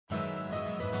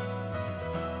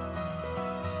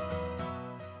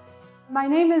My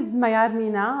name is Mayar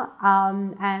Mina,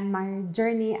 and my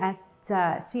journey at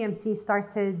CMC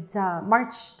started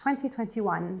March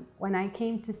 2021 when I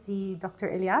came to see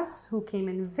Dr. Elias, who came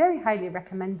in very highly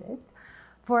recommended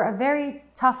for a very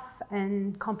tough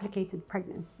and complicated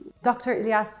pregnancy. Dr.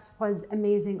 Elias was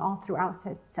amazing all throughout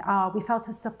it. We felt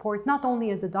his support not only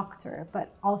as a doctor,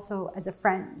 but also as a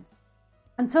friend.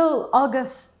 Until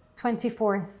August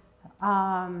 24th,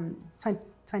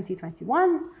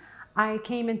 2021, I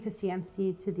came into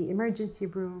CMC to the emergency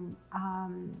room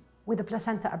with a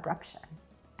placenta abruption.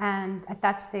 And at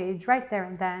that stage, right there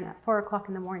and then, at 4 o'clock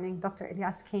in the morning, Dr.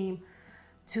 Elias came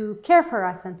to care for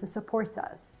us and to support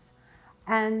us.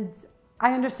 And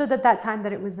I understood at that time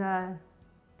that it was a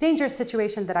dangerous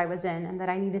situation that I was in and that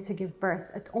I needed to give birth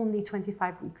at only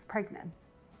 25 weeks pregnant.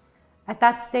 At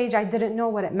that stage, I didn't know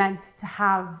what it meant to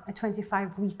have a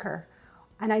 25-weeker.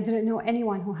 And I didn't know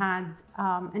anyone who had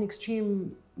an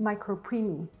extreme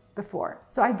micropreemie before.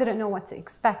 So I didn't know what to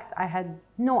expect. I had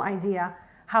no idea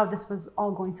how this was all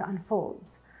going to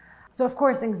unfold. So of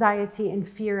course, anxiety and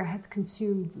fear had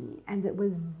consumed me, and it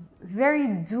was very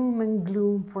doom and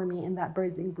gloom for me in that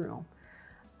birthing room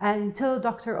until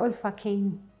Dr. Olfa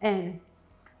came in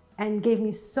and gave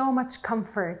me so much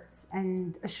comfort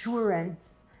and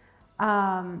assurance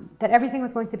that everything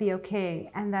was going to be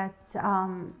okay and that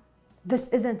this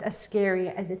isn't as scary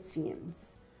as it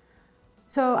seems.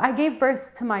 So I gave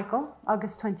birth to Michael,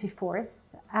 August 24th,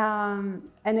 and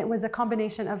it was a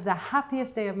combination of the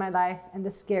happiest day of my life and the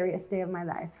scariest day of my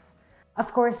life.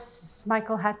 Of course,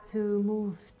 Michael had to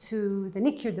move to the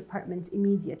NICU department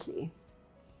immediately.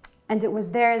 And it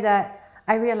was there that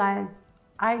I realized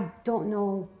I don't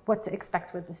know what to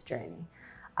expect with this journey.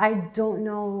 I don't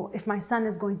know if my son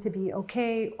is going to be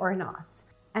okay or not.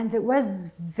 And it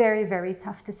was very, very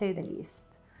tough to say the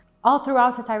least. All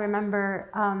throughout it, I remember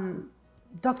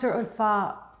Dr.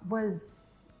 Olfa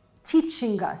was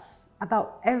teaching us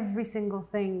about every single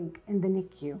thing in the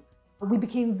NICU. We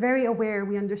became very aware,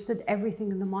 we understood everything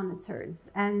in the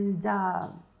monitors, and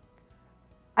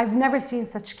I've never seen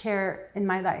such care in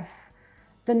my life.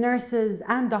 The nurses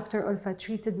and Dr. Olfa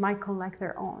treated Michael like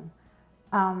their own.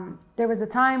 There was a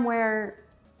time where,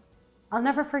 I'll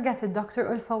never forget it, Dr.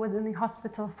 Olfa was in the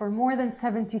hospital for more than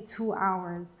 72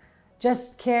 hours,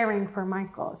 just caring for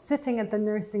Michael, sitting at the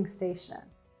nursing station.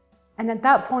 And at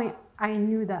that point, I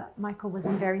knew that Michael was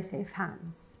in very safe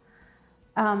hands.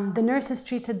 The nurses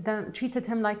treated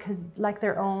him like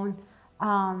their own.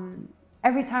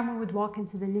 Every time we would walk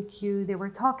into the NICU, they were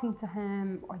talking to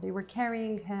him or they were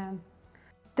carrying him.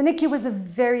 The NICU was a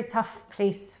very tough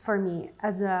place for me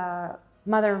as a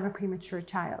mother of a premature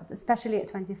child, especially at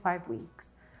 25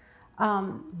 weeks.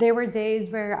 There were days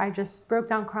where I just broke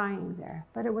down crying there,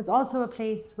 but it was also a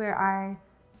place where I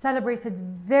celebrated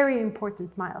very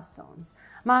important milestones.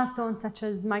 Milestones such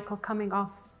as Michael coming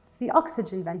off the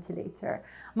oxygen ventilator,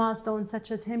 milestones such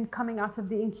as him coming out of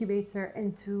the incubator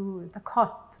into the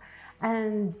cot.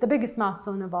 And the biggest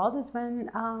milestone of all is when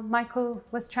Michael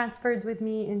was transferred with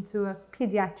me into a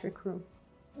pediatric room.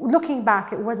 Looking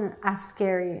back, it wasn't as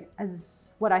scary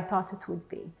as what I thought it would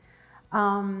be.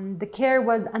 The care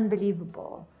was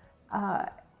unbelievable.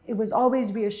 It was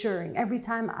always reassuring. Every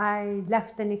time I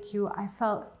left the NICU, I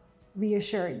felt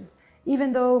reassured.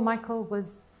 Even though Michael was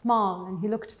small and he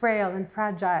looked frail and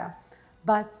fragile,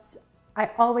 but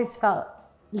I always felt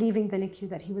leaving the NICU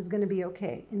that he was going to be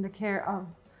okay in the care of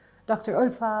Dr.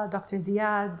 Olfa, Dr.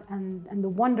 Ziad, and the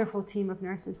wonderful team of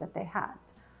nurses that they had.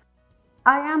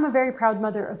 I am a very proud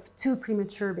mother of 2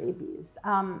 premature babies.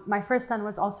 My first son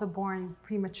was also born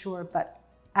premature, but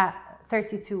at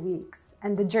 32 weeks.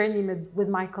 And the journey with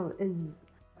Michael is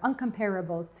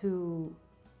uncomparable to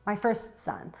my first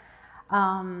son.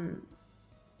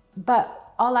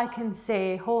 But all I can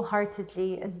say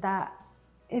wholeheartedly is that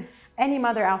if any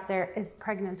mother out there is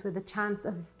pregnant with a chance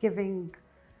of giving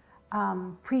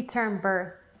preterm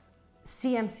birth,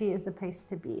 CMC is the place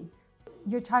to be.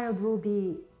 Your child will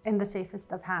be in the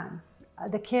safest of hands.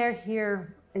 The care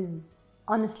here is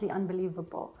honestly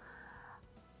unbelievable.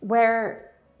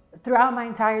 Where throughout my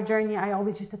entire journey, I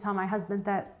always used to tell my husband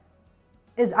that,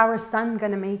 is our son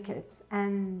gonna make it?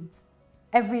 And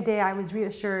every day I was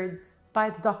reassured by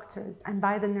the doctors and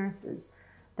by the nurses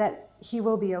that he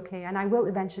will be okay and I will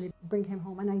eventually bring him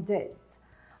home, and I did.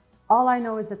 All I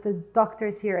know is that the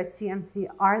doctors here at CMC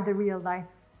are the real life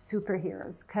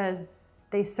superheroes, because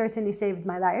they certainly saved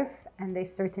my life and they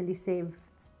certainly saved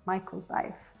Michael's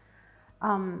life.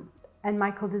 And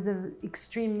Michael is an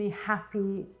extremely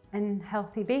happy and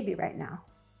healthy baby right now.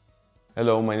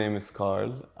 Hello, my name is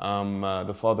Carl. I'm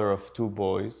the father of 2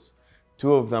 boys,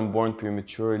 2 of them born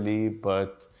prematurely,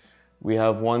 but We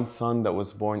have one son that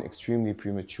was born extremely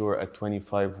premature at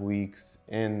 25 weeks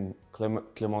in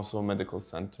Clemenceau Medical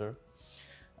Center.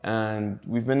 And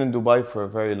we've been in Dubai for a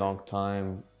very long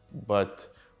time, but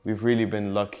we've really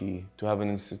been lucky to have an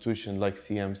institution like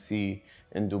CMC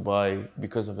in Dubai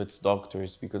because of its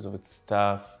doctors, because of its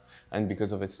staff, and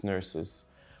because of its nurses.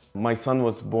 My son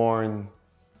was born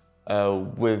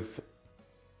with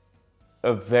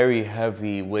a very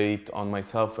heavy weight on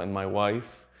myself and my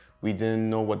wife. We didn't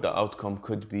know what the outcome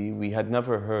could be. We had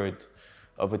never heard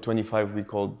of a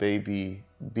 25-week-old baby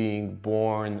being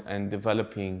born and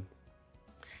developing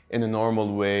in a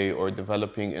normal way or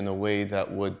developing in a way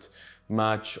that would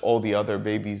match all the other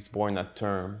babies born at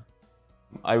term.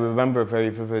 I remember very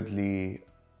vividly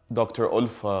Dr.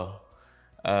 Olfa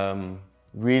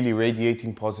really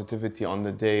radiating positivity on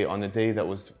a day that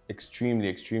was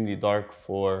extremely dark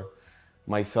for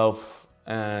myself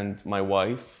and my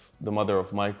wife, the mother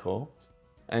of Michael.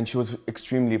 And she was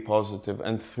extremely positive.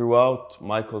 And throughout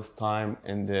Michael's time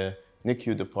in the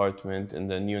NICU department, in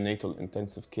the neonatal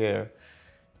intensive care,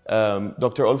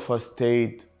 Dr. Olfa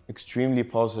stayed extremely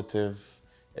positive,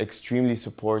 extremely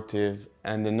supportive,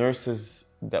 and the nurses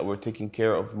that were taking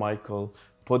care of Michael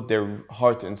put their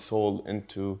heart and soul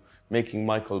into making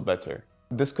Michael better.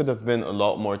 This could have been a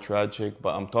lot more tragic,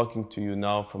 but I'm talking to you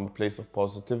now from a place of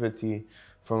positivity,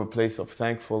 from a place of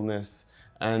thankfulness,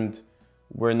 and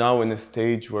we're now in a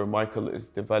stage where Michael is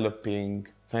developing,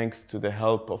 thanks to the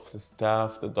help of the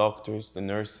staff, the doctors, the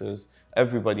nurses,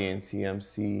 everybody in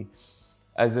CMC,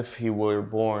 as if he were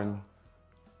born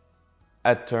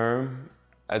at term,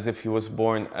 as if he was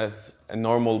born as a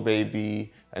normal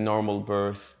baby, a normal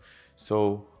birth.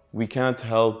 So we can't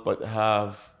help but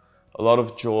have a lot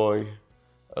of joy,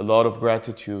 a lot of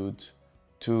gratitude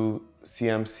to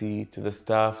CMC, to the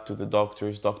staff, to the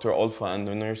doctors. Dr. Olfa and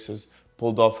the nurses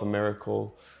pulled off a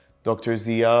miracle. Dr.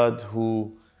 Ziad,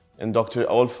 who in Dr.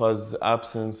 Olfa's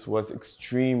absence was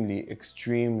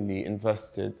extremely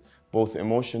invested, both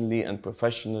emotionally and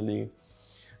professionally.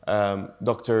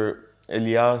 Dr.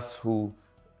 Elias, who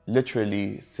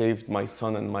literally saved my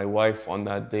son and my wife on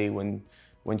that day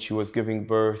when she was giving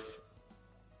birth.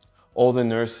 All the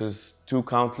nurses, too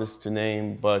countless to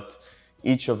name, but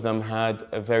each of them had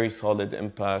a very solid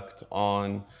impact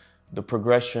on the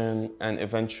progression and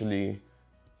eventually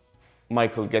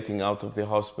Michael getting out of the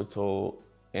hospital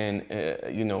in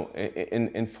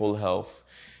full health,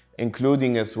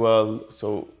 including as well,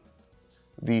 so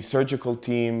the surgical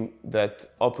team that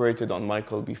operated on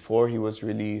Michael before he was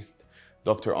released,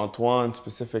 Dr. Antoine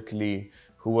specifically,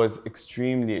 who was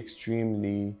extremely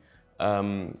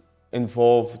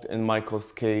involved in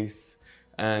Michael's case,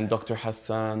 and Dr.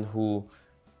 Hassan, who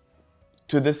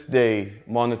to this day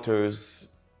monitors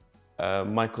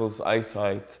Michael's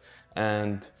eyesight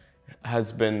and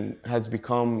has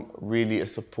become really a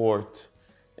support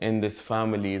in this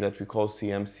family that we call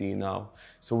CMC now.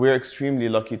 So we're extremely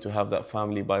lucky to have that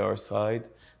family by our side,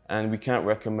 and we can't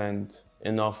recommend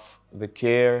enough the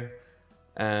care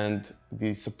and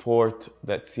the support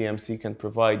that CMC can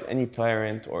provide any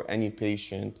parent or any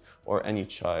patient or any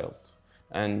child.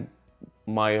 And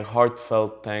my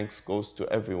heartfelt thanks goes to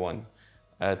everyone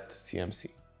at CMC.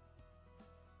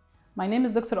 My name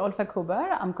is Dr. Olfa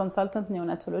Koobar. I'm consultant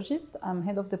neonatologist. I'm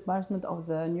head of department of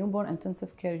the newborn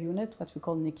intensive care unit, what we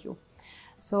call NICU.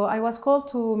 So I was called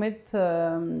to meet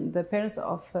the parents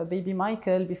of baby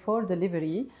Michael before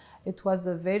delivery. It was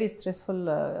a very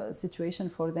stressful situation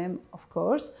for them, of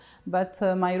course, but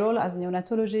my role as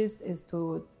neonatologist is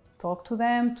to talk to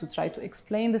them, to try to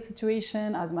explain the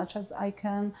situation as much as I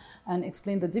can and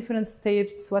explain the different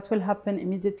steps, what will happen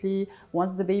immediately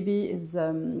once the baby is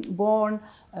born,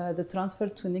 the transfer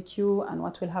to NICU, and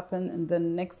what will happen in the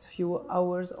next few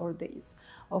hours or days.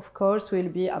 Of course, we'll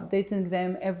be updating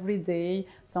them every day,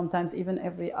 sometimes even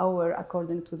every hour,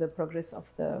 according to the progress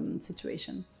of the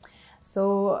situation.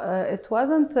 So it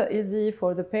wasn't easy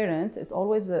for the parents. It's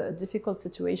always a difficult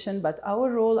situation, but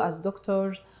our role as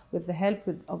doctors, with the help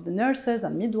of the nurses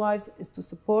and midwives, is to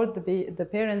support the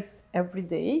parents every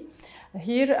day.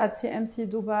 Here at CMC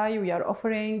Dubai, we are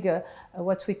offering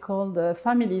what we call the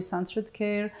family-centered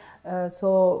care.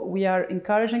 So we are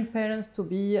encouraging parents to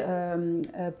be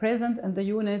present in the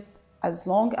unit as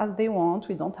long as they want.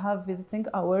 We don't have visiting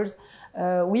hours.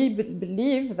 We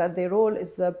believe that their role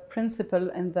is a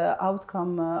principal in the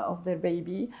outcome of their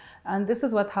baby. And this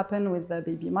is what happened with the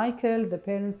baby Michael. The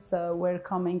parents were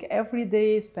coming every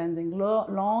day, spending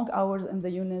long hours in the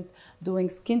unit, doing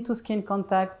skin-to-skin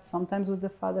contact, sometimes with the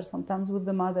father, sometimes with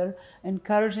the mother,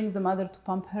 encouraging the mother to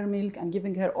pump her milk and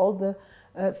giving her all the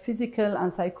physical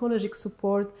and psychological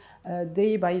support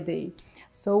day by day.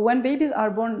 So when babies are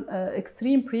born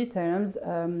extreme preterms,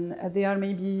 they are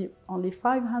maybe only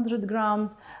 500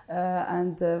 grams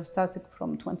and starting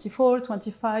from 24,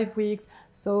 25 weeks.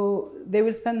 So they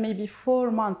will spend maybe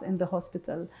 4 months in the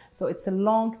hospital. So it's a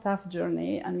long, tough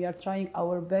journey, and we are trying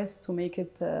our best to make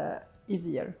it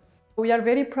easier. We are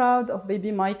very proud of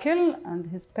baby Michael and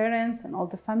his parents and all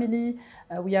the family.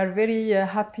 We are very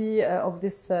happy of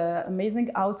this amazing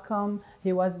outcome.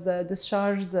 He was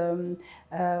discharged in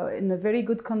a very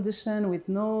good condition with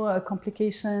no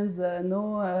complications,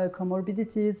 no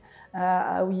comorbidities.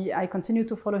 I continue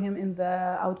to follow him in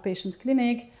the outpatient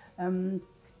clinic.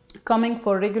 Coming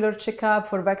for regular checkup,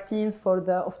 for vaccines, for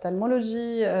the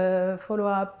ophthalmology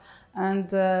follow-up, and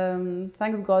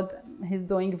thanks God, he's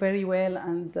doing very well,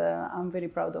 and I'm very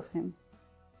proud of him.